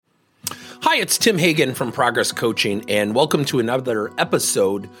Hi, it's Tim Hagen from Progress Coaching, and welcome to another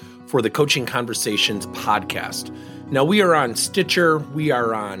episode for the Coaching Conversations podcast. Now, we are on Stitcher, we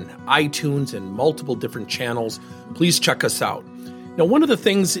are on iTunes, and multiple different channels. Please check us out. Now, one of the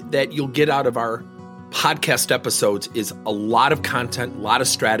things that you'll get out of our podcast episodes is a lot of content, a lot of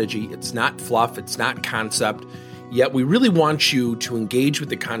strategy. It's not fluff, it's not concept, yet we really want you to engage with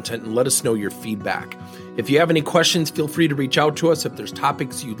the content and let us know your feedback. If you have any questions, feel free to reach out to us. If there's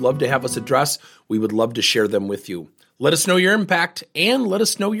topics you'd love to have us address, we would love to share them with you. Let us know your impact and let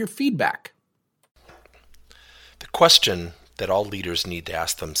us know your feedback. The question that all leaders need to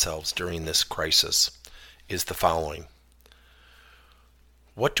ask themselves during this crisis is the following.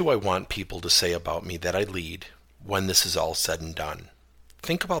 What do I want people to say about me that I lead when this is all said and done?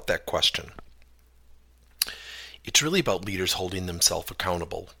 Think about that question. It's really about leaders holding themselves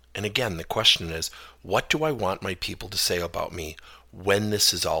accountable. And again, the question is, what do I want my people to say about me when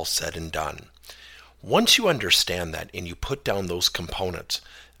this is all said and done? Once you understand that and you put down those components,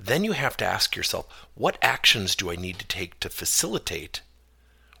 then you have to ask yourself, what actions do I need to take to facilitate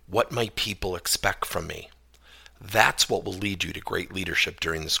what my people expect from me? That's what will lead you to great leadership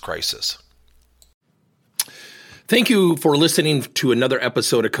during this crisis. Thank you for listening to another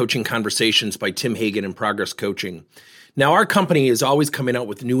episode of Coaching Conversations by Tim Hagen and Progress Coaching. Now, our company is always coming out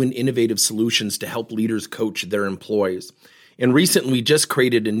with new and innovative solutions to help leaders coach their employees. And recently, we just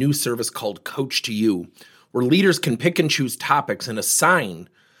created a new service called Coach to You, where leaders can pick and choose topics and assign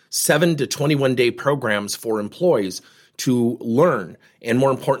 7 to 21-day programs for employees to learn and,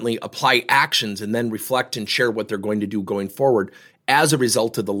 more importantly, apply actions and then reflect and share what they're going to do going forward as a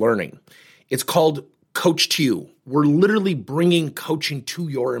result of the learning. It's called Coach to You. We're literally bringing coaching to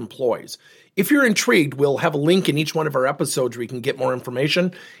your employees. If you're intrigued, we'll have a link in each one of our episodes where you can get more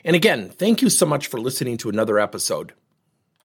information. And again, thank you so much for listening to another episode.